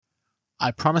I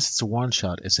Promise It's a One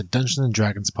Shot is a Dungeons &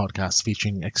 Dragons podcast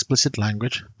featuring explicit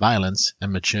language, violence,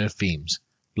 and mature themes.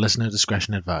 Listener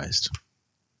discretion advised.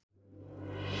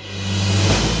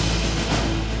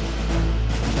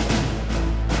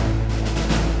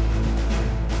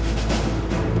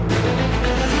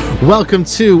 Welcome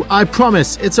to I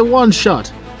Promise It's a One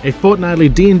Shot, a fortnightly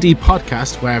D&D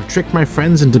podcast where I've tricked my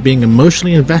friends into being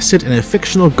emotionally invested in a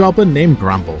fictional goblin named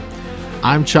Bramble.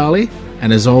 I'm Charlie,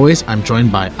 and as always, I'm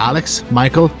joined by Alex,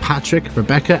 Michael, Patrick,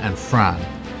 Rebecca, and Fran.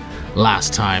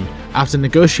 Last time, after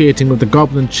negotiating with the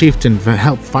Goblin Chieftain for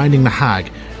help finding the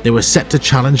hag, they were set to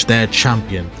challenge their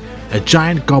champion, a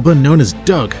giant goblin known as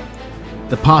Doug.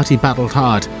 The party battled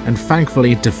hard and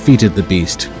thankfully defeated the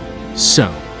beast.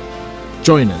 So,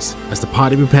 join us as the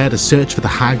party prepare to search for the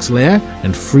hag's lair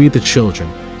and free the children,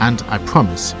 and I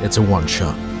promise it's a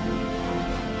one-shot.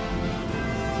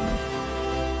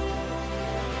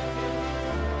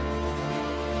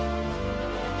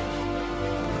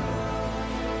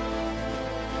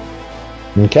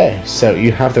 Okay, so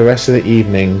you have the rest of the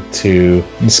evening to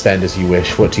spend as you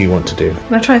wish. What do you want to do? I'm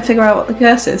going to try and figure out what the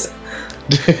curse is.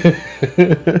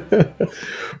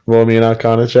 Roll me an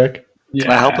Arcana check. Yeah.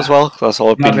 Can I help as well? That's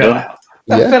all I've been doing. I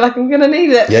feel like I'm going to need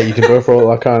it. Yeah, you can go for all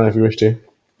Arcana if you wish to.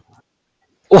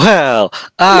 Well,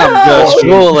 I'm just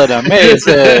rolling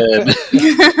amazing.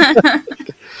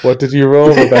 What did you roll,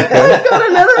 Rebecca? I've got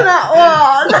another nat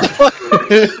one.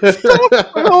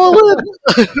 Stop rolling.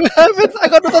 I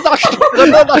got another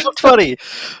national 20.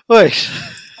 Wait.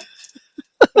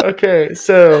 Okay,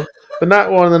 so the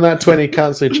nat 1 and the nat 20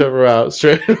 cancel each other out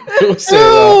straight. We'll say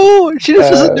No, she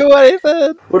just doesn't do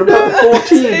anything. What about the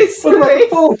 14? What about the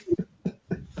 4?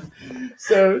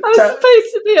 So I'm supposed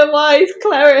to be a wise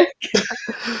cleric.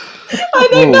 I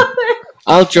know nothing.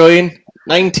 I'll join.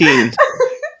 19.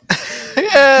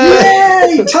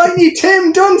 Yay! Tiny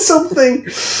Tim done something!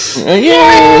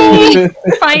 Yay!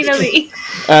 Finally.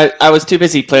 I was too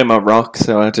busy playing my rock,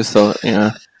 so I just thought,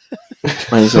 might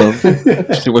as well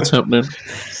see what's happening.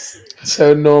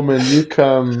 So Norman, you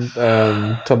come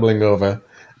tumbling over,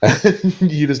 and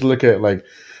you just look at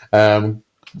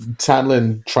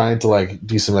Tanlin trying to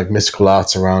do some mystical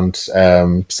arts around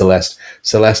Celeste.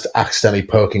 Celeste accidentally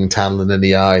poking Tanlin in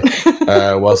the eye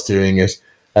whilst doing it.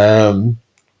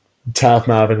 Tav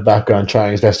in the background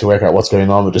trying his best to work out what's going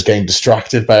on, but just getting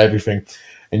distracted by everything.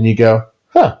 And you go,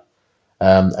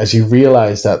 as you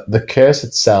realize that the curse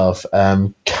itself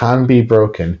can be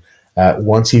broken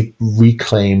once you once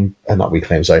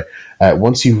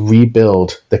you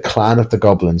rebuild the clan of the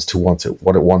goblins to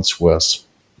what it once was.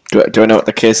 Do I know what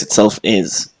the curse itself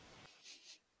is?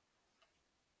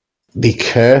 The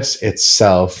curse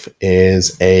itself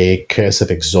is a curse of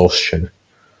exhaustion.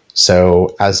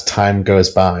 So as time goes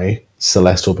by,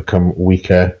 Celeste will become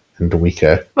weaker and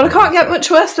weaker. Well, I can't get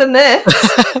much worse than this.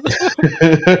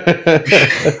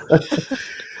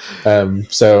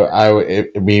 So I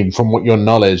mean, from what your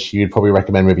knowledge, you'd probably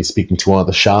recommend maybe speaking to one of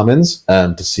the shamans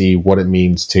to see what it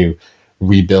means to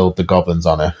rebuild the goblin's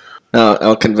honor.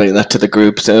 I'll convey that to the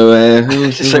group. So who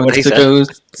wants to go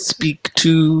speak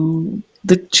to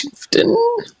the chieftain?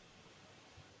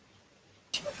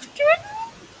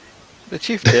 The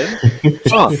chieftain?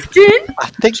 Oh, I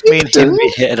think me and him we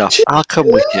hit it off. I'll come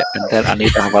with you, and then I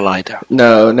need to have a lie down.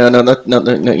 No,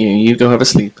 not you. You go have a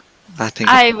sleep.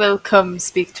 I will come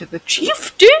speak to the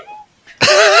chieftain.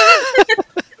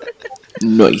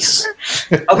 Nice.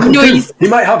 Nice. He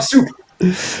might have soup.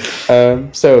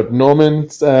 So Norman,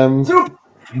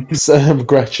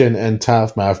 Gretchen, and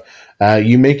Tavmav,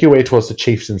 you make your way towards the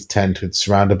chieftain's tent. It's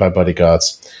surrounded by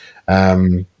bodyguards.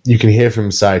 You can hear from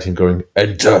inside him going,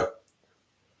 "Enter."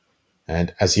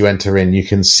 And as you enter in, you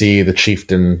can see the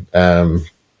chieftain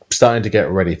starting to get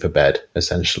ready for bed,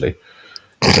 essentially.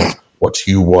 So, what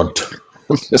do you want?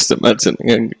 I'm just imagining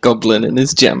a goblin in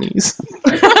his jammies.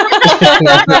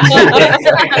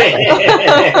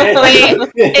 Wait,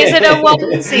 is it a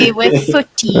onesie with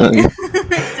footy?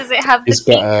 Does it have the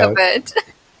feet covered?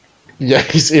 Yeah,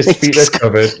 his feet are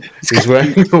covered. He's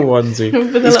wearing a onesie.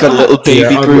 He's got a little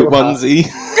baby Groot onesie.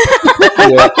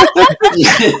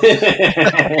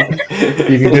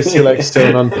 You can just see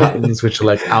stone on patterns, which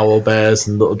are owl bears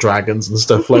and little dragons and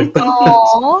stuff like that.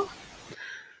 Aww.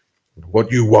 What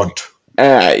do you want?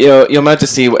 Your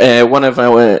Majesty, one of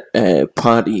our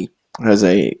party has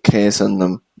a curse on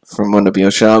them from one of your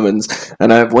shamans,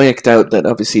 and I've worked out that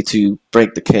obviously to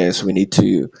break the curse, we need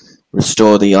to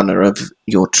restore the honor of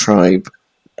your tribe.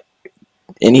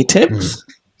 Any tips?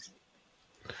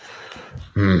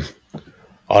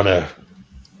 Honor.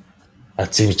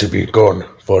 That seems to be gone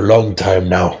for a long time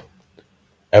now.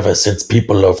 Ever since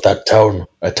people of that town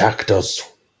attacked us.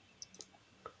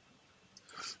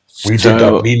 We did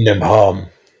not mean them harm.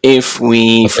 If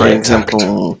we, for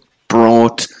example,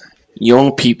 brought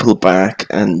young people back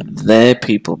and their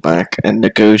people back and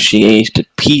negotiated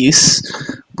peace,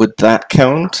 would that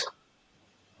count?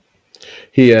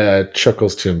 He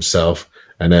chuckles to himself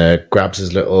and grabs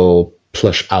his little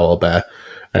plush owl bear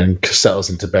and settles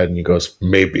into bed, and he goes,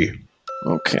 maybe.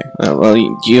 Okay. Well,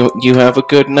 you have a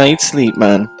good night's sleep,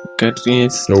 man. Good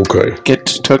yes. Okay. Get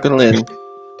tucked in.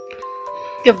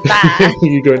 Goodbye.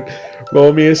 You going,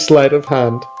 roll me a sleight of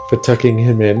hand for tucking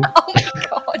him in. Oh my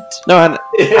god. No, I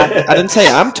didn't say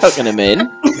I'm tucking him in.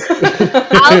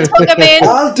 I'll tuck him in.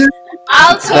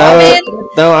 I'll tuck him in.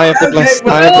 No, I have the blessing.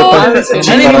 I have the blessing.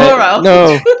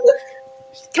 No.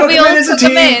 Can we all tuck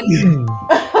him in?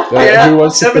 Who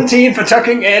wants 17 for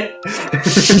tucking in.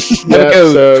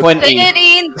 Go 20.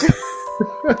 13.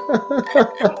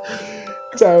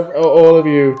 So all of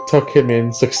you tuck him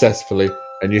in successfully,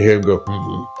 and you hear him go,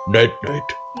 night, night.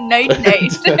 Night,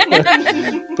 night.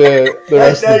 The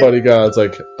rest of the bodyguards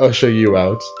usher you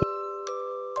out.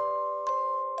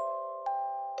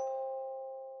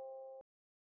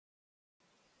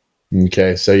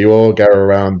 Okay, so you all gather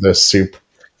around the soup,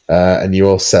 and you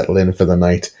all settle in for the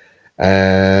night,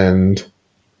 and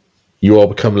you all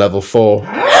become level 4.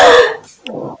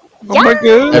 Oh my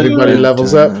god! Everybody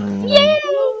levels up. Yay!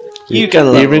 You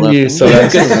can level even up. You,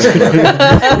 Celeste.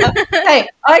 Hey,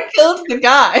 I killed the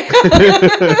guy.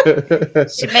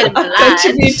 She made him I blind.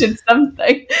 contributed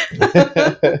something.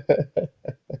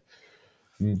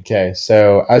 Okay,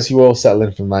 so as you all settle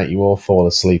in for the night, you all fall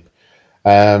asleep.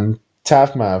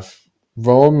 Tavmav,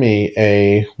 roll me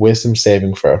a wisdom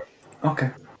saving throw. Okay.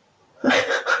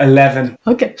 11.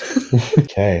 Okay.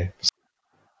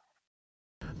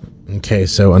 Okay,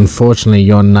 so unfortunately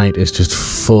your night is just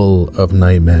full of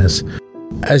nightmares.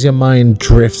 As your mind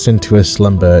drifts into a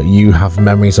slumber, you have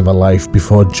memories of a life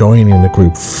before joining the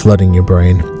group flooding your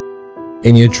brain.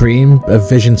 In your dream, a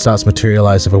vision starts to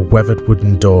materialize of a weathered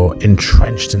wooden door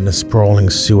entrenched in the sprawling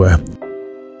sewer.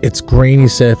 Its grainy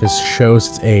surface shows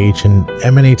its age, and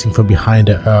emanating from behind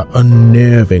it are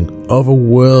unnerving,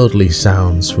 otherworldly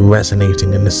sounds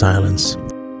resonating in the silence.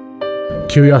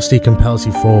 Curiosity compels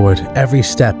you forward, every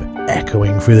step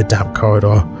echoing through the damp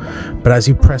corridor, but as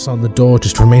you press on, the door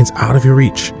just remains out of your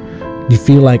reach. You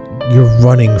feel like you're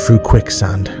running through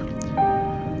quicksand.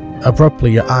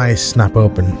 Abruptly, your eyes snap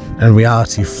open, and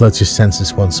reality floods your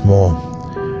senses once more,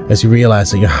 as you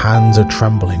realize that your hands are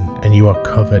trembling and you are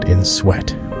covered in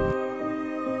sweat.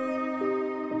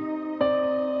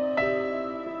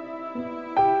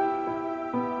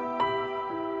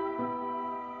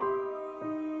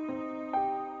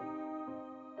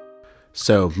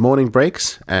 So morning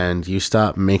breaks, and you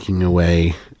start making your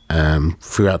way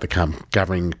throughout the camp,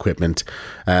 gathering equipment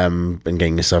and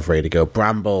getting yourself ready to go.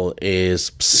 Bramble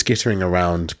is skittering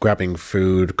around, grabbing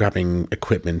food, grabbing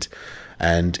equipment,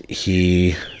 and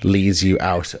he leads you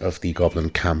out of the goblin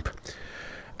camp.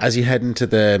 As you head into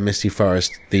the misty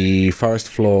forest, the forest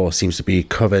floor seems to be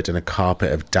covered in a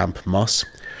carpet of damp moss.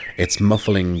 It's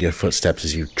muffling your footsteps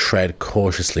as you tread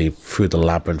cautiously through the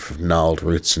labyrinth of gnarled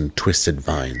roots and twisted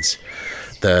vines.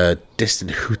 The distant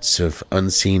hoots of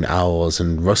unseen owls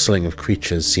and rustling of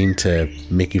creatures seem to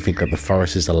make you think that the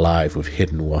forest is alive with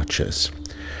hidden watchers.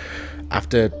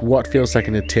 After what feels like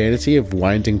an eternity of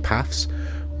winding paths,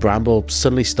 Bramble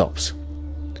suddenly stops.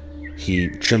 He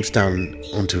jumps down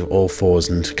onto all fours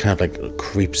and kind of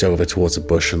creeps over towards a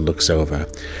bush and looks over.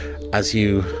 As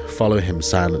you follow him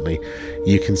silently,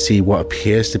 you can see what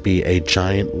appears to be a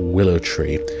giant willow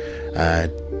tree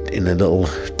in a little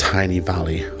tiny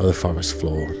valley of the forest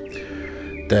floor.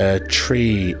 The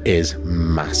tree is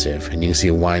massive, and you can see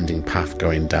a winding path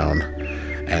going down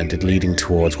and it leading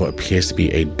towards what appears to be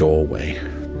a doorway.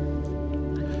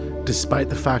 Despite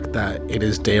the fact that it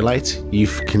is daylight, you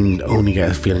can only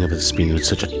get a feeling of it being in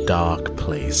such a dark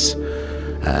place.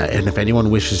 And if anyone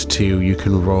wishes to, you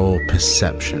can roll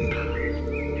perception.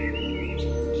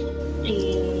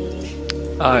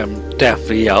 I am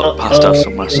definitely out past us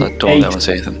somewhere, so I don't ever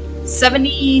say anything.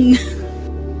 17.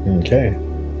 Okay.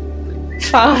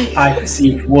 5. I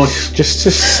perceive wood. Just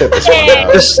sit this one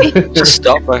out. Just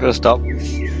stop, Rebecca, stop.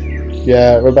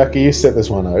 Yeah, Rebecca, you sit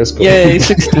this one out. It's cool. Yay,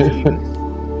 16.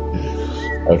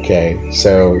 Okay,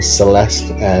 so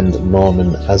Celeste and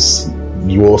Norman, as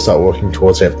you all start walking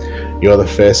towards it, you're the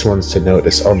first ones to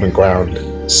notice on the ground,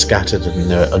 scattered in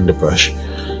the underbrush,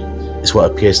 is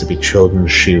what appears to be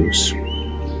children's shoes.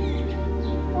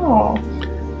 Oh.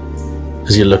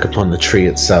 As you look upon the tree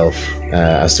itself,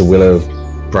 as the willow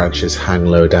branches hang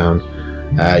low down,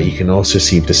 you can also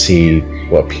seem to see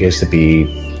what appears to be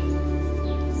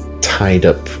tied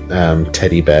up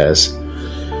teddy bears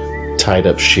tied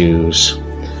up shoes,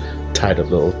 tied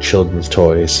up little children's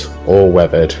toys, all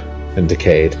weathered and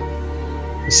decayed.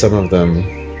 Some of them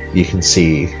you can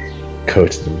see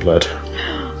coated in blood.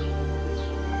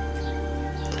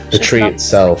 The tree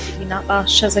itself.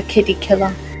 She's a kiddie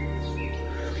killer.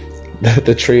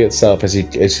 The tree itself, as you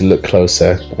look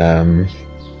closer,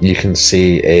 you can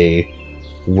see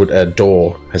a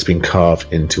door has been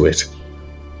carved into it.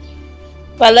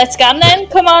 Well, let's scan then.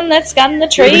 Come on, let's scan the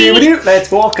tree. Let's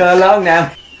walk along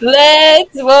now.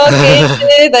 Let's walk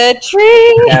into the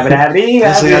tree.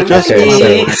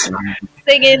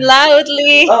 Singing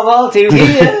loudly.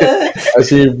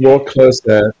 As you walk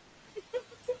closer,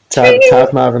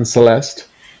 Tavmav and Celeste,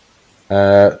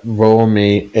 roll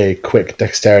me a quick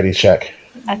dexterity check.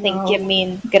 I think you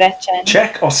mean Gretchen.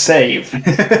 Check or save?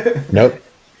 Nope.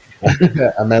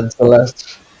 I meant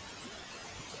Celeste.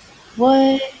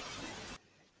 What?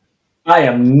 I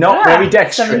am not very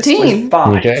dexterous. 17. With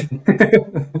 5. Okay.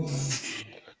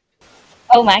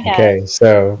 Oh my god. Okay,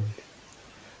 so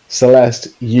Celeste,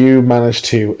 you managed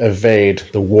to evade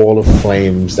the wall of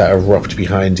flames that erupt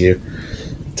behind you.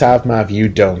 Tavmav, you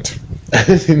don't.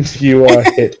 You are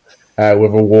hit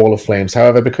with a wall of flames.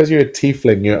 However, because you're a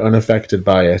tiefling, you're unaffected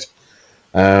by it.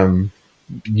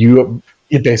 You're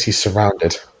basically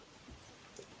surrounded.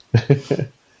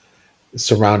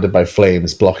 Surrounded by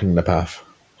flames blocking the path.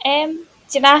 Do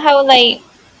you know how like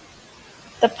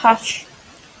the path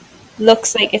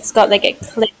looks like it's got like a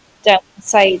cliff down the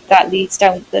side that leads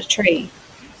down the tree?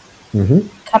 Mm-hmm.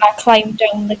 Can I climb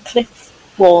down the cliff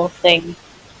wall thing?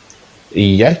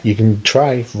 Yeah, you can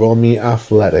try. Roll me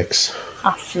athletics.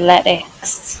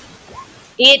 Athletics.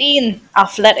 18.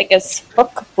 Athletic as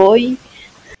fuck, boy.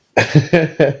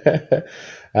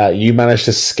 You manage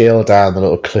to scale down the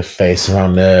little cliff face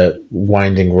around the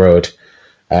winding road,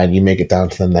 and you make it down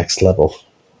to the next level.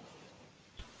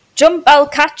 Jump, I'll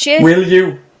catch you. Will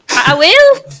you? I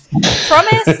will.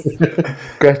 Promise.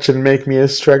 Gretchen, make me a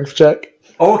strength check.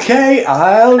 Okay,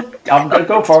 I'm gonna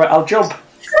go for it. I'll jump.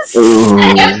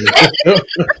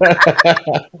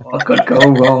 What could go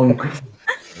wrong?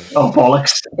 Oh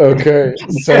bollocks! Okay,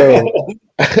 so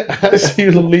as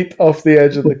you leap off the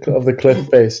edge of the cliff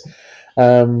face,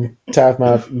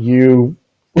 Tavmav, you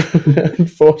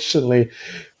unfortunately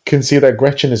can see that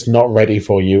Gretchen is not ready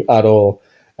for you at all,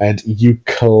 and you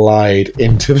collide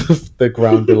into the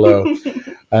ground below.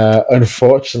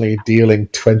 Unfortunately, dealing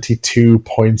 22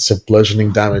 points of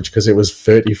bludgeoning damage because it was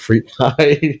 30 feet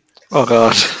high. Oh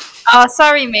god. Oh,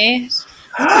 sorry, mate.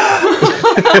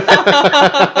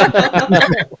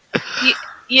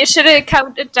 you should have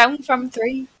counted down from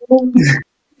 3. I'll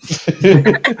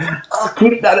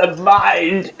keep that in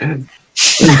mind.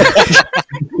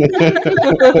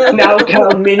 Now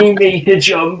tell Mini-Me to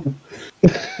jump.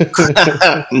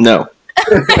 No.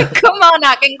 Come on,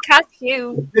 I can catch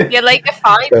you. You're like a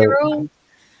 5-year-old.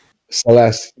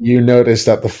 Celeste, you notice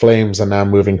that the flames are now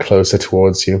moving closer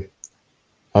towards you.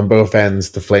 On both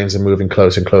ends, the flames are moving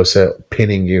closer and closer,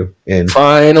 pinning you in.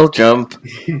 Final jump.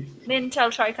 Mint, I'll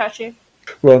try catch you.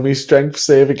 Roll me strength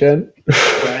save again.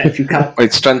 If you can't.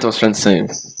 Wait, strength or strength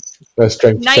save?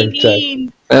 Strength check.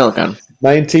 19. Well done.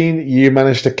 19, you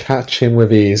managed to catch him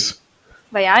with ease.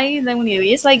 My eye, then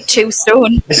he's like 2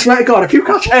 stone. I swear to God, if you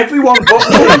catch everyone but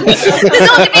me. There's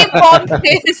only been one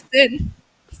person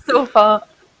so far.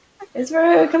 Is there a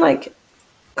way we can, like,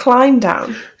 climb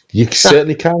down? You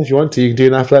certainly can if you want to. You can do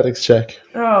an athletics check.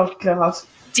 Oh, God.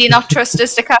 Do you not trust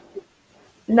us to catch you?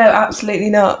 No, absolutely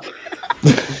not.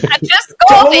 I just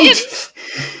got in. It's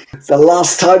the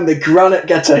last time the granite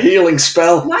gets a healing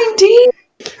spell. 19!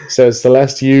 So,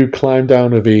 Celeste, you climb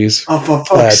down with ease. Oh, for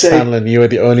fuck's sake. Tanlin, you are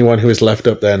the only one who is left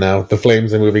up there now. The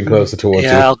flames are moving closer towards you.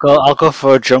 Yeah, I'll go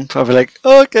for a jump. I'll be like,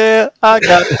 okay, I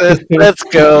got this. Let's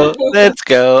go.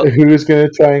 Who's going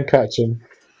to try and catch him?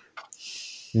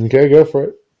 Okay, go for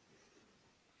it.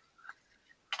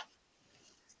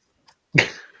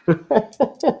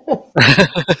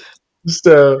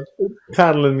 So,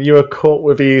 Tanlin, you are caught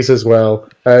with ease as well.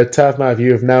 Tavmav,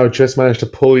 you have now just managed to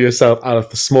pull yourself out of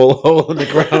the small hole in the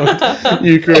ground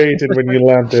you created when you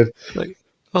landed. Like,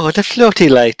 oh, the floaty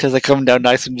light as I come down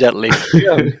nice and gently.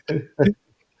 Hey,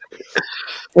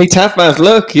 Tavmav,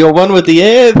 look, you're one with the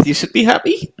earth. You should be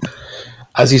happy.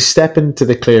 As you step into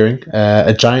the clearing,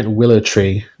 a giant willow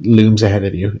tree looms ahead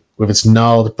of you, with its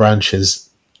gnarled branches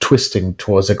twisting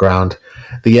towards the ground.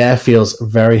 The air feels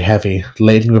very heavy,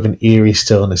 laden with an eerie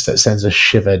stillness that sends a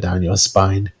shiver down your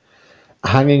spine.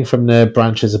 Hanging from the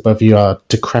branches above you are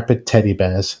decrepit teddy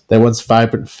bears, their once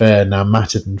vibrant fur now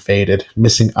matted and faded,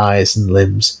 missing eyes and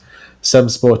limbs, some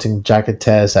sporting jagged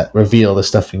tears that reveal the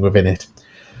stuffing within it.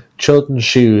 children's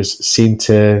shoes seem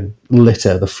to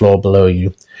litter the floor below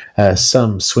you,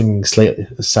 some swinging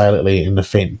silently in the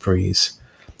faint breeze.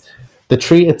 The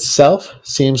tree itself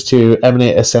seems to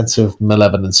emanate a sense of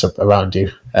malevolence around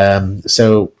you.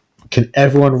 So, can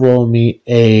everyone roll me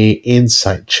a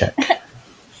insight check?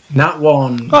 Not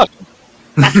one. Oh.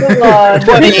 Not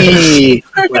 20!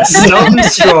 We're starting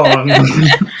strong.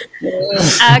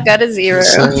 I got a 0.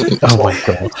 Oh my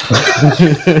god.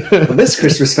 For this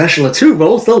Christmas special, a 2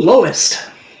 rolls the lowest.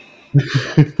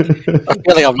 I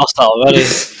feel like I've lost that already.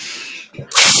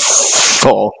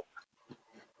 4.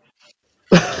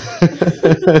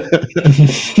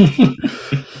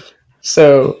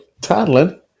 So,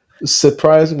 Tadlin,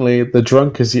 surprisingly, the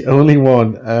drunk is the only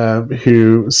one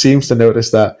who seems to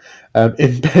notice that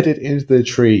embedded into the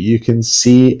tree, you can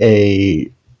see a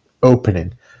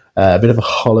opening, a bit of a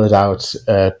hollowed out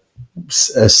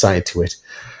side to it.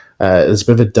 There's a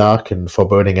bit of a dark and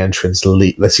foreboding entrance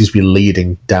that seems to be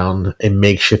leading down a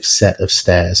makeshift set of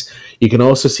stairs. You can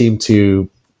also seem to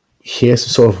hear some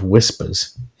sort of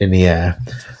whispers in the air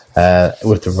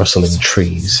with the rustling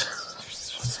trees.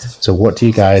 So what do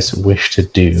you guys wish to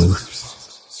do?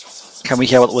 Can we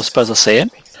hear what the whispers are saying?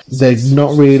 They're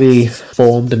not really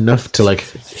formed enough to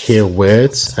hear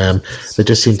words. They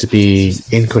just seem to be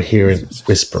incoherent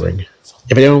whispering.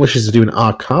 If anyone wishes to do an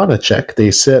Arcana check,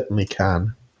 they certainly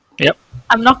can. Yep.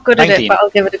 I'm not good at 19. it, but I'll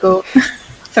give it a go.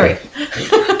 Sorry.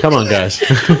 Come on, guys.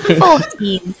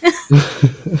 14.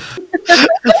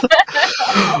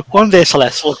 One day,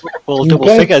 Celeste, we'll double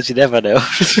figures, you never know.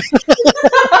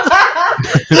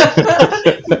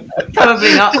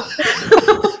 Probably not.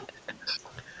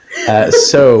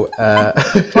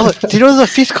 Well, do you know there's a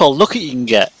feat called Lucky you can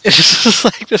get? It's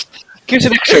just gives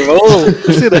you an extra roll.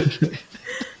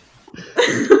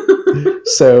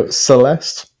 So,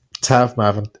 Celeste,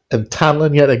 Tavmav, and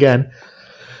Talon yet again,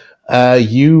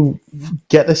 you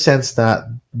get the sense that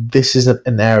this is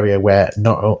an area where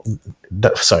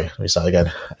sorry, let me start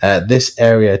again. This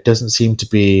area doesn't seem to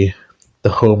be the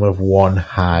home of one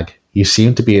hag. You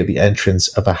seem to be at the entrance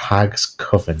of a hag's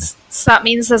coven. So that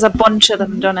means there's a bunch of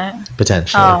them, doesn't it?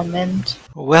 Potentially. Oh, mint.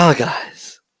 Well,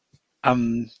 guys,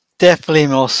 I'm definitely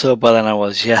more sober than I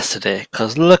was yesterday,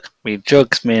 because look, me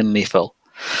jug's mainly full.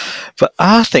 But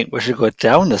I think we should go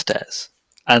down the stairs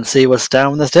and see what's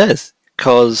down the stairs,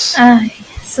 because... I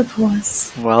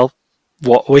suppose. Well,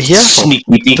 what are we here for?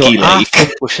 Sneaky deaky So I like.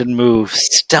 think we should move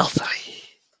stealthily.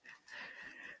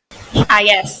 Ah,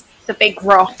 yes. The big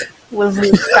rock will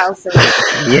move stealthily.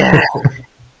 Yeah.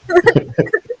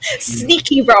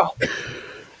 Sneaky rock.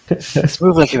 Let's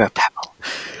move like you're a pebble.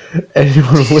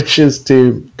 Anyone wishes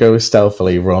to go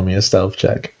stealthily, roll me a stealth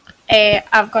check.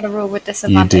 I've got a roll with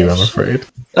disadvantage. You do, I'm afraid.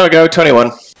 There we go,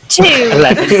 21. 2.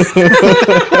 11.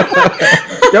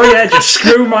 Oh yeah, just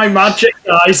screw my magic,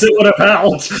 guys. It would have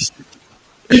helped.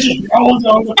 He rolled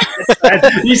over his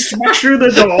head. He smashed through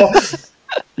the door.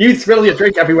 You throw your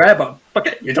drink everywhere, but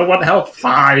okay, you don't want help?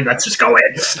 Fine, let's just go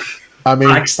in. I mean,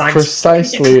 Thanks.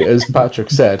 precisely as Patrick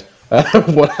said, that's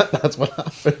what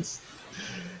happens.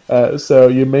 So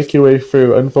you make your way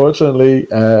through. Unfortunately,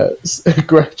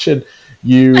 Gretchen,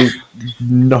 you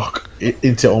knock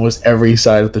into almost every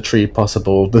side of the tree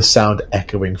possible, the sound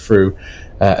echoing through.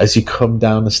 As you come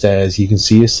down the stairs, you can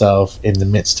see yourself in the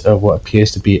midst of what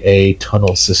appears to be a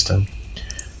tunnel system.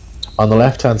 On the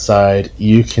left-hand side,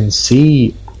 you can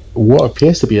see what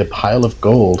appears to be a pile of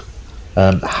gold.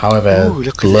 However,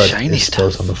 blood is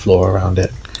spilled on the floor around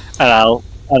it. And I'll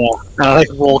walk.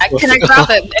 Can I grab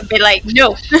it and be like,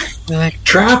 no?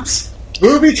 Traps!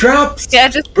 Booby traps! Yeah,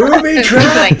 just Booby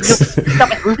traps!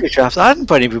 Stop it. Booby traps? I didn't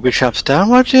put any booby traps down.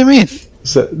 What do you mean?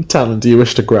 So, Talon, do you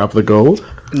wish to grab the gold?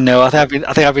 No, I think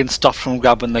I've been stopped from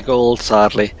grabbing the gold.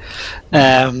 Sadly.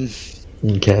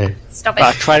 Okay. Stop But I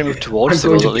it. try to move I'm towards the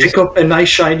going gold to at least. pick up a nice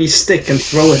shiny stick and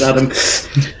throw it at him.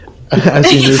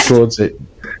 As you move towards it,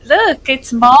 Look,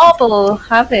 it's marble.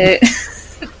 Have it.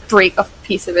 Break off a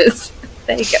piece of it.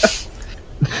 There you go.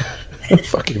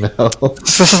 fucking hell.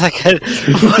 It's like, what are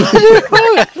you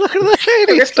doing? Look at the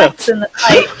shiny It stuff. reflects in the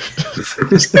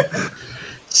light.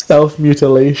 Stealth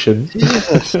mutilation.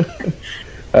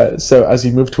 So as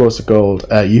you move towards the gold,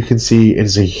 you can see it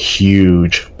is a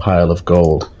huge pile of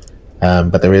gold.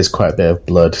 But there is quite a bit of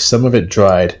blood. Some of it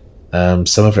dried,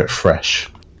 some of it fresh.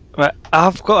 Right,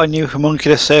 I've got a new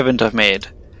homunculus servant I've made.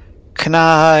 Can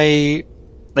I,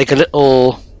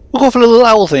 we'll go for a little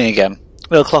owl thing again.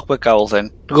 Little clockwork owl thing.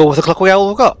 We'll go with the clockwork owl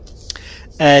we've got.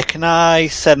 Can I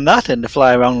send that in to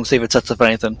fly around and see if it sets up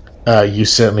anything? You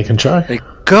certainly can try.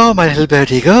 Go, my little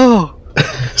birdie, go!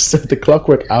 So the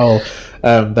clockwork owl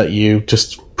that you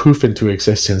just poof into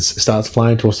existence, starts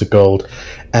flying towards the gold,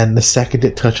 and the second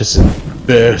it touches it,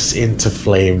 bursts into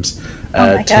flames,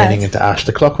 turning into ash.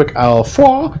 The clockwork owl,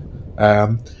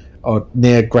 or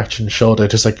near Gretchen's shoulder,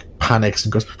 just like panics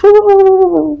and goes.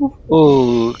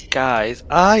 Oh, guys,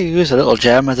 I use a little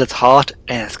gem as its heart,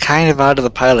 and it's kind of out of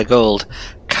the pile of gold.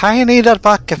 Kind of need that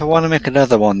back if I want to make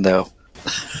another one, though.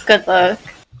 Good luck.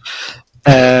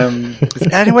 Does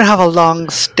anyone have a long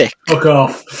stick? Fuck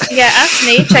off. Yeah, ask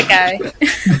nature guy.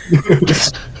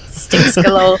 Sticks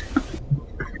galore.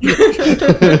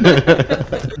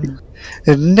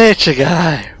 Nature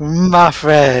guy, my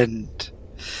friend.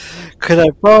 Could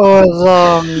I borrow a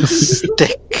long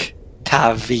stick,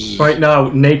 Tavi? Right now,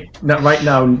 nature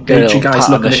guy's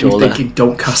looking at you thinking,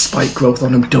 don't cast spike growth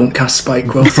on him, don't cast spike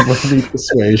growth on him.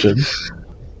 Persuasion.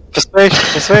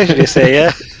 Persuasion, you say,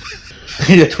 yeah?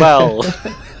 12.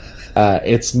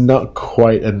 It's not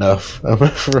quite enough, I'm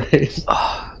afraid.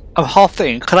 I'm half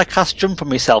thinking, could I cast jump on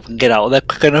myself and get out of there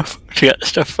quick enough to get the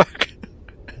stuff back?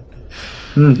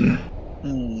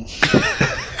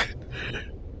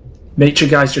 Nature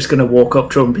guy's just going to walk up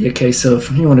to him and be a case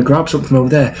of, you want to grab something from over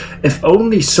there? If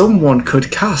only someone could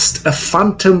cast a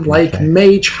phantom-like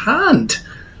mage hand.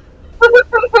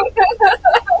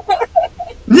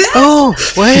 Oh,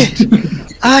 wait!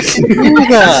 I can do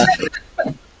that!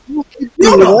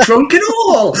 You're not drunk at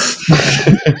all!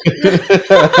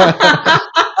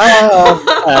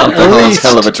 At least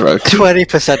hell of a drug.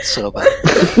 20% sober.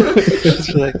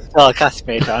 I'll cast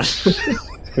mage hand.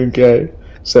 Okay,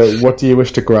 so what do you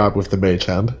wish to grab with the mage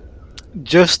hand?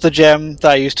 Just the gem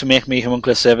that I used to make me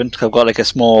homunculus servant. I've got like a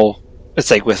small.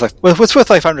 It's like it's worth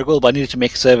like 500 gold, but I needed to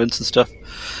make servants and stuff.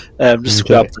 Just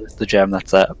grab the gem.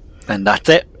 That's it, and that's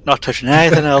it. Not touching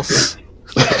anything else.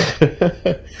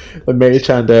 The mage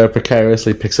hand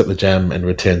precariously picks up the gem and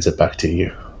returns it back to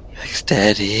you.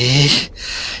 Steady,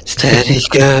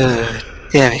 good.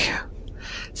 There we go.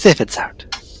 Safe and sound.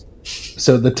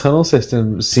 So the tunnel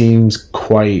system seems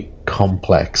quite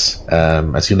complex.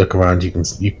 As you look around, you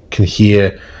can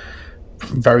hear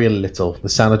very little. The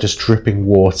sound of just dripping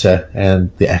water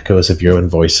and the echoes of your own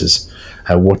voices.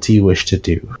 What do you wish to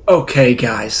do? Okay,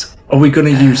 guys. Are we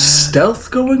going to use stealth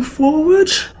going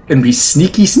forward? And be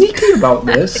sneaky about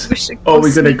this? Or are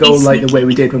we going to go like the way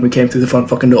we did when we came through the front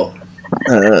fucking door?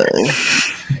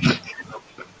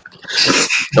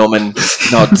 Norman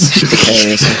nods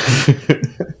precariously.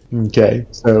 Okay,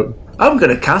 so I'm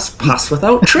going to cast Pass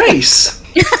Without Trace.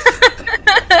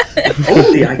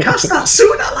 Only I cast that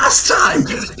sooner last time.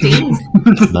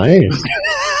 Nice.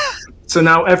 So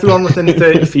now everyone within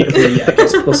 30 feet of me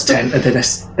gets plus 10 and then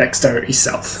dexterity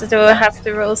self. So do I have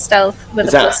to roll stealth with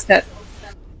a plus 10?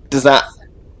 Does that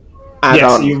add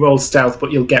on? So you roll stealth,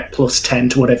 but you'll get plus 10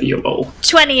 to whatever you roll.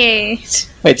 28.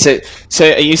 Wait, so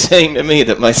are you saying to me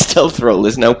that my stealth roll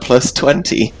is now plus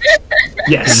 20?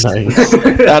 Yes. Nice.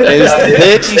 That is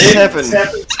 37.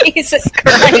 Jesus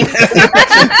Christ.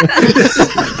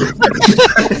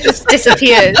 Just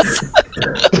disappears.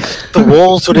 The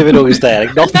walls don't even know he's there.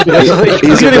 Like, nothing.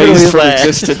 He's erased from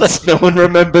existence. No one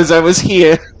remembers I was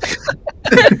here.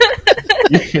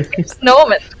 It's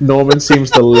Norman. Norman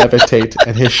seems to levitate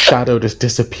and his shadow just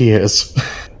disappears.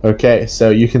 Okay,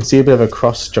 so you can see a bit of a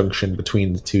cross junction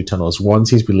between the two tunnels. One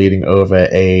seems to be leading over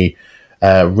a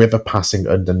river passing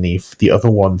underneath. The other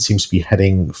one seems to be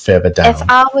heading further down. If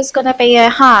I was going to be a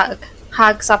hag,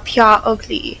 hags are pure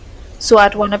ugly. So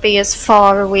I'd want to be as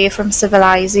far away from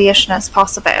civilization as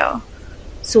possible.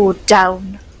 So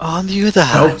down. On the other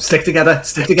hand, No, stick together.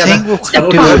 Think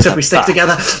It'll work if we stick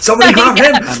together. Somebody grab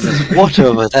him! and there's water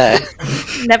over there.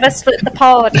 Never split the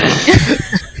party.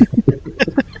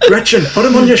 Gretchen, put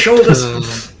him on your shoulders.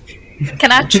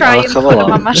 Can I try and come put on.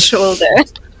 him on my shoulder?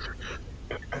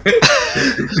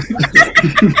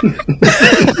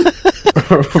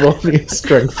 Roll me a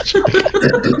strength check.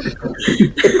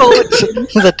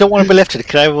 Because I don't want to be lifted.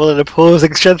 Can I roll an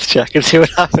opposing strength check and see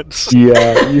what happens?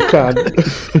 Yeah, you can.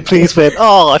 Please win.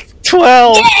 Oh,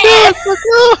 12!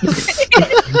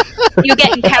 You're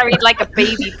getting carried like a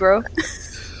baby, bro.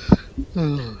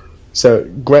 So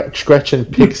Gretchen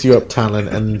picks you up, Talon,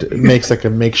 and makes like a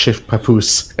makeshift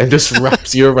papoose and just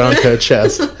wraps you around her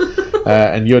chest.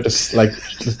 And you're just like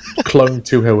clung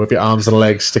to her with your arms and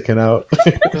legs sticking out.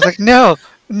 I was like, no,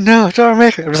 don't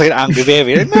make it. I'm just like an angry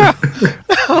baby. Like, no.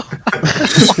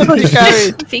 Why not you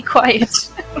carried? Be quiet.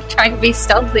 I'm trying to be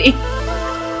stealthy.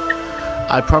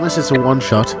 I Promise It's a One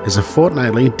Shot is a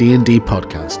fortnightly D&D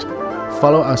podcast.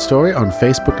 Follow our story on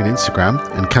Facebook and Instagram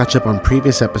and catch up on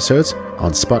previous episodes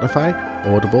on Spotify,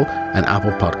 Audible, and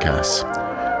Apple Podcasts.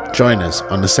 Join us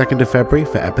on the 2nd of February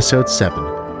for episode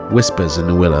 7, Whispers in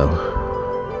the Willow.